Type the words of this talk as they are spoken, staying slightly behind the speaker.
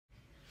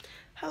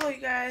Hello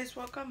you guys,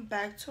 welcome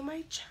back to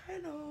my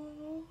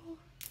channel.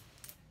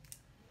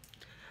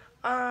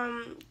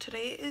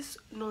 Today is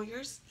New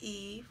Year's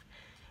Eve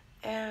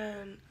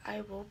and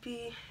I will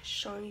be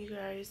showing you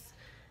guys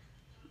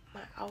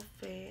my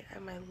outfit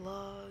and my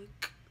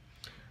look.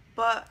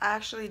 But I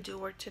actually do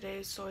work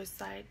today, so it's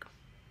like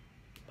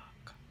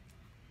fuck.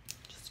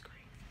 Just great.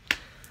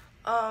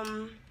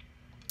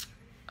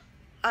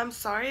 I'm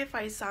sorry if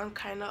I sound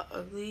kind of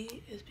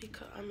ugly. It's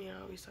because I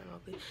always sound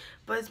ugly,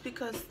 but it's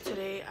because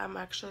today I'm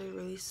actually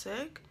really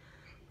sick.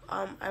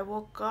 I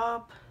woke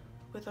up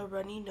with a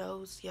runny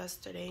nose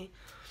yesterday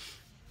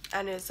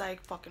and it's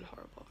like fucking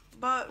horrible,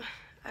 but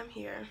I'm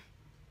here,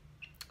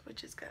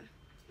 which is good.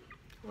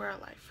 We're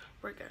alive,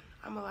 we're good,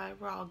 I'm alive,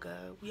 we're all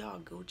good, we all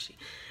Gucci.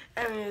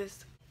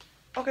 Anyways,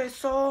 okay,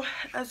 so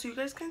as you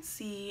guys can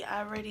see, I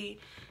already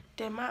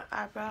did my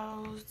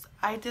eyebrows.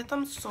 I did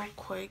them so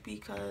quick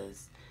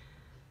because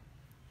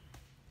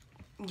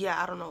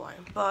yeah, I don't know why,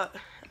 but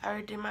I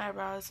already did my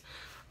eyebrows.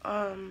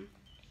 I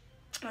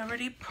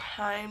already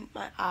primed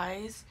my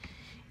eyes,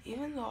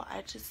 even though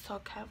I just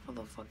took half of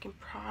the fucking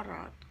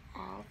product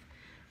off,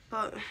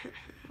 but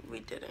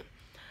we didn't.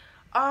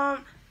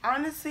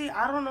 Honestly,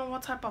 I don't know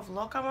what type of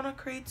look I want to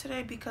create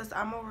today because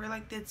I'm gonna wear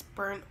like this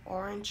burnt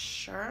orange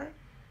shirt.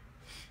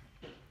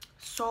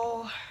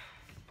 So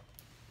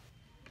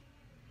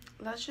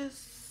let's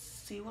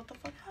just see what the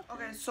fuck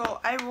happens. Okay, so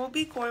I will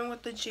be going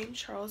with the James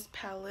Charles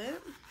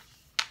palette.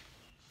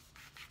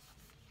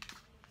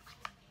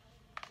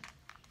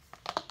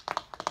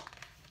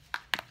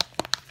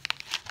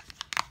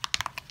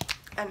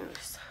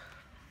 Anyways,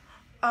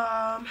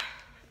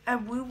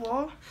 and we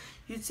will,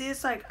 you see,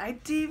 it's like I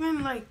didn't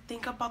even like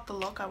think about the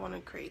look I want to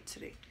create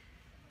today.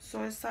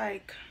 So it's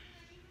like,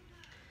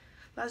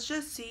 let's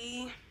just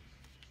see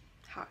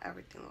how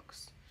everything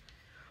looks.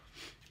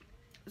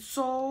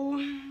 So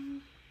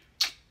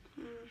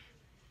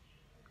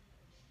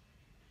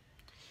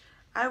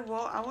I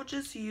will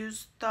just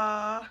use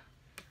the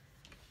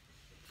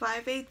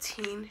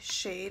 518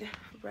 shade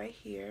right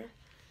here.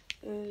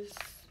 Is,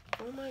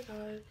 oh my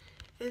god,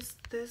 it's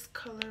this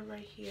color right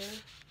here.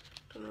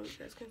 Don't know if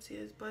you guys can see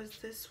this, but it's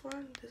this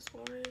one, this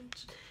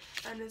orange,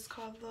 and it's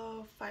called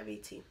the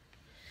 518.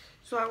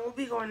 So I will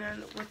be going in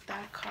with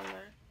that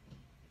color.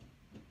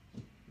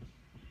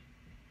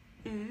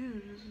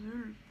 Ew, this is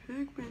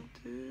very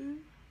pigmented.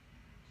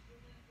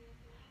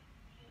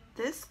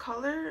 This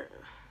color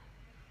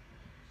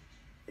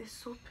is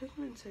so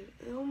pigmented.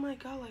 Oh my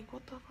god, like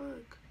what the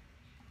fuck?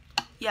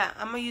 Yeah,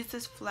 I'm gonna use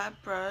this flat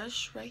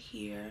brush right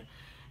here,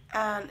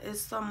 and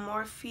it's the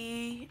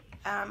Morphe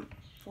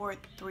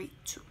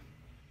 432.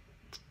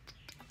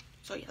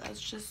 So yeah, let's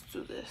just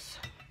do this.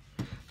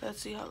 Let's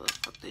see how the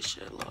fuck this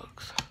shit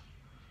looks,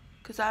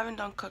 cause I haven't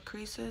done cut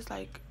creases,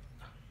 like,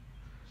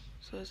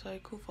 so it's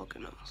like, who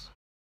fucking knows.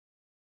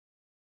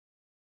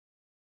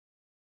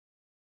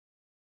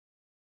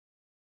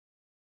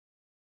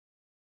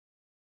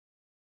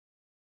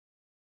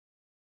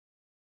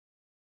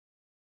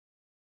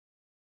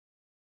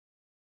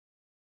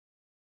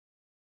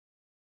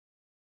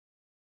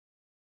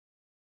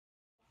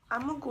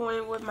 I'm gonna go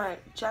in with my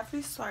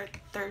Jeffree Star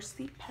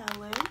Thirsty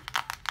palette.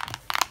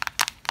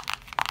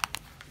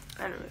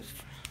 Anyways,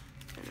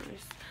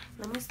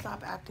 let me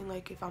stop acting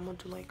like if I'm gonna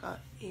do like a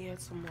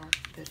ASMR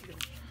video.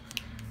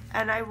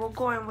 And I will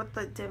go in with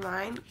the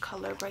Divine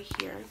color right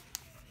here,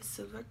 a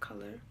silver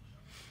color.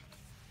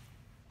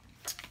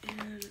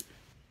 And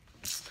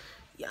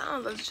yeah,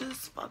 let's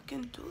just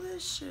fucking do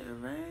this shit,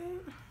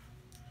 right?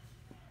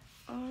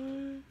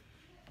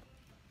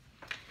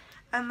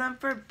 And then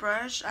for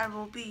brush, I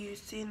will be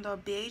using the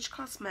BH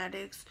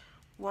Cosmetics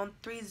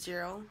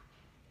 130.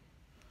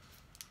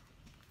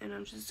 And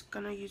I'm just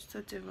gonna use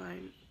the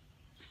Divine.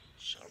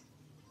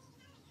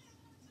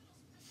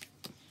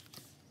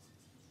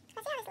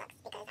 Let's see how this looks,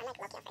 because I'm like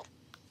low-key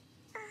afraid.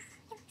 Oh,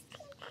 it looks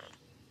kind of bad.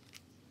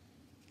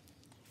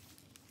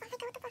 Oh my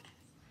god, what the fuck?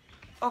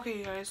 Okay,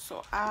 you guys,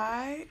 so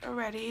I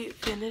already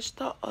finished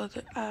the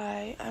other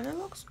eye, and it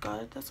looks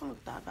good. It doesn't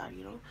look that bad,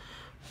 you know.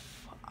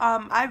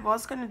 I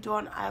was gonna do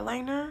an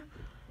eyeliner,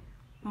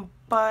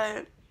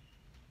 but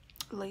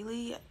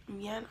lately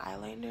me and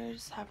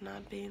eyeliners have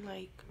not been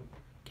like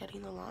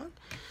getting along,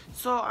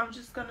 so I'm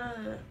just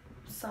gonna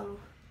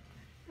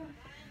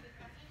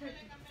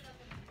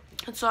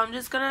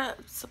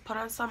put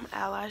on some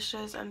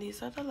eyelashes, and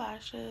these are the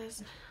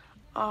lashes.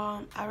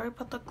 I already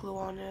put the glue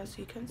on it, as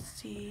you can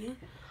see.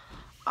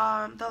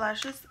 The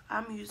lashes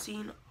I'm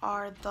using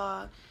are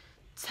the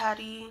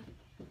Teddy,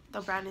 the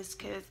brand is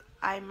Kids.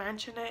 I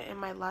mentioned it in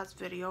my last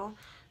video,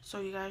 so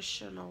you guys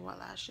should know what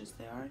lashes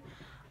they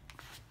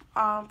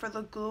are. For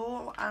the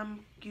glue,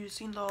 I'm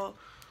using the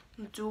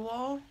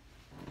Duo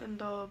in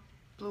the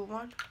blue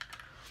one.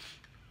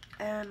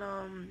 And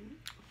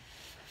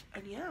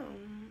yeah,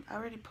 I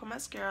already put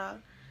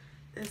mascara.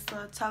 It's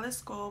the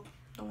Telescope,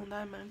 the one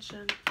that I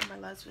mentioned in my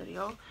last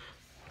video.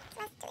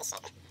 Let's do this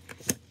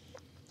shit.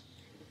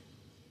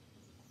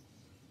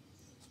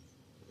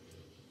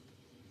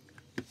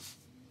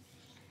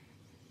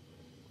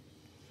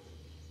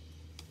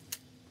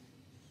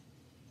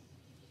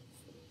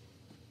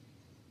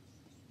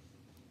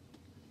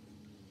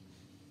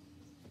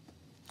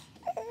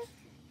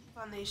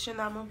 Foundation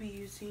I'm gonna be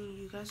using,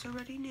 you guys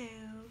already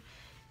know,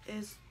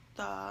 is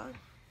the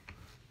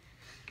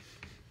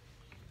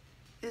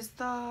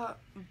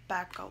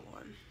Becca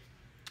one.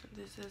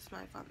 This is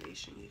my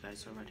foundation. You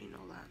guys already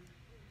know that.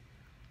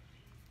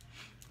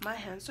 My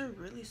hands are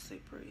really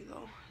slippery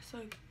though. It's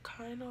like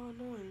kind of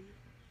annoying.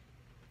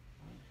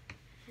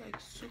 Like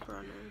super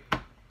annoying.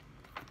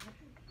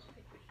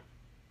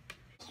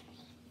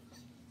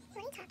 What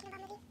are you talking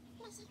about,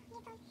 Libby?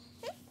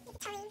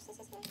 Italian, this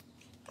is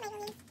tomato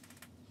leaves.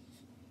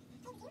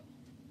 Barbie.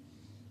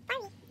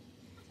 Oh,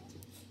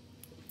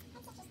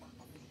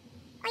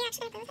 you're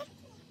actually gonna play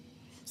with her?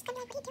 She's gonna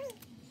be like, what are you doing?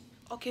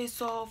 Okay,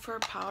 so for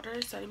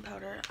powder, setting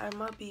powder, I'm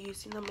gonna be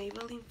using the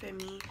Maybelline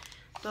Femi,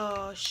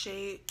 the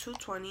shade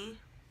 220.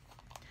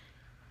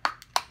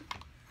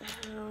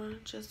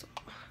 Just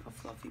a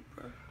fluffy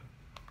brush.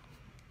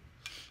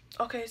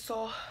 Okay,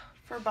 so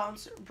for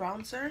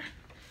bronzer,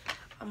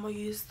 I'm gonna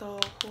use the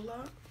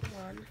Hoola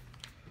one.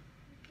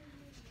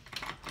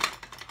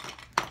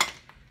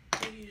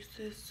 I use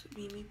this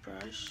Mimi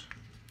brush.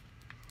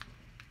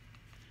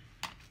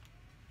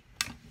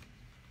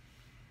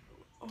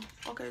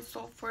 Okay,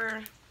 so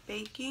for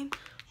baking,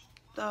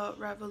 the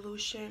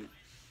Revolution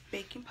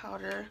baking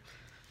powder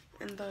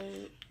in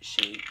the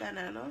shade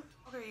Banana.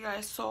 Okay, you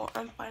guys, so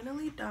I'm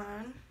finally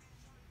done.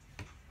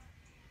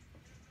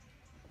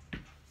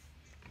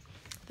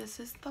 This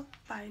is the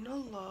final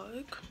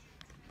look.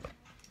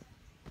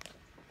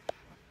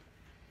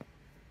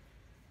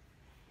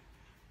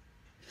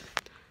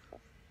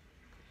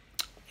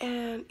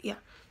 And yeah,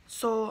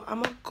 so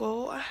I'm gonna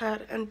go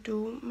ahead and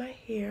do my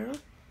hair,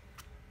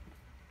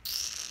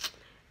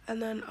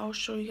 and then I'll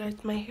show you guys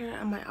my hair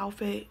and my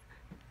outfit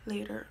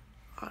later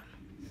on.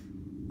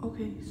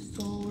 Okay,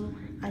 so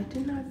I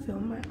did not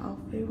film my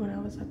outfit when I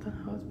was at the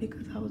house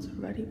because I was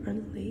already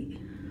running late.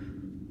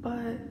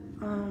 But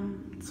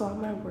so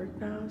I'm at work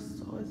now,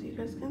 so as you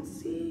guys can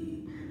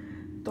see,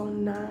 do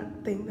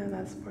not think that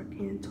that's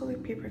working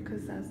toilet paper,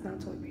 because that's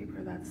not toilet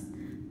paper, that's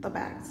the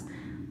bags.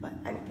 But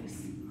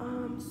anyways,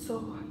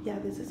 so yeah,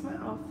 this is my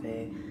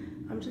outfit.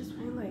 I'm just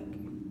wearing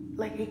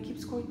like it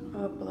keeps going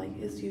up, but like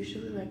it's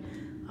usually like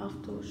off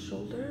the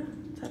shoulder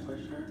type of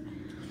shirt,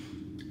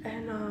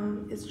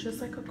 and it's just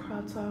like a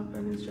crop top,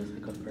 and it's just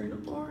like a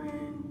burnt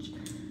orange.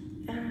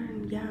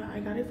 And yeah, I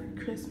got it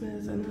for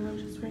Christmas, and then I'm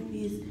just wearing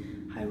these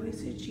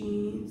high-waisted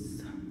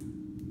jeans,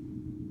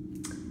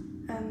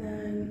 and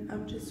then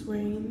I'm just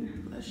wearing,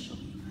 let's show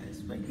you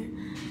guys right here,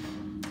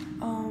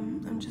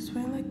 I'm just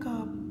wearing like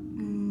a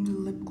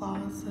lip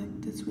gloss,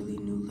 like this really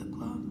new lip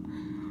gloss.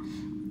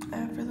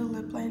 And for the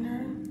lip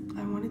liner,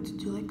 I wanted to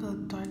do like a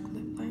dark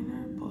lip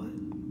liner, but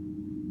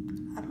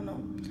I don't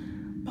know.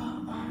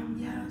 But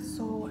yeah,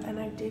 so, and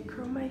I did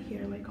curl my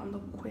hair like on the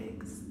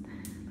quicks,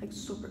 like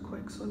super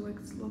quick, so like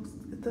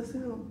it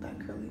doesn't look that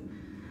curly.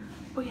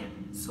 But yeah,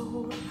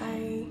 so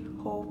I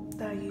hope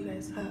that you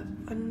guys have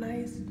a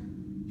nice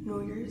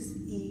New Year's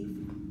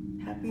Eve,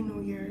 Happy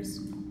New Year's,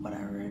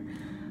 whatever.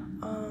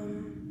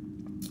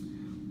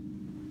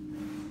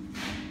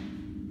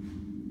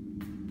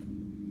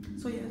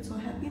 So yeah, so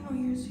Happy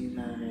New Year's, you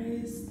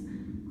guys.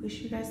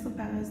 Wish you guys the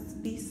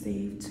best. Be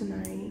safe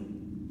tonight.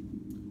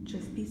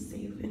 Just be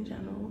safe in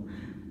general.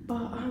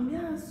 But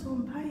yeah, so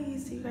bye.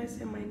 See you guys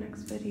in my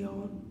next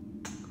video.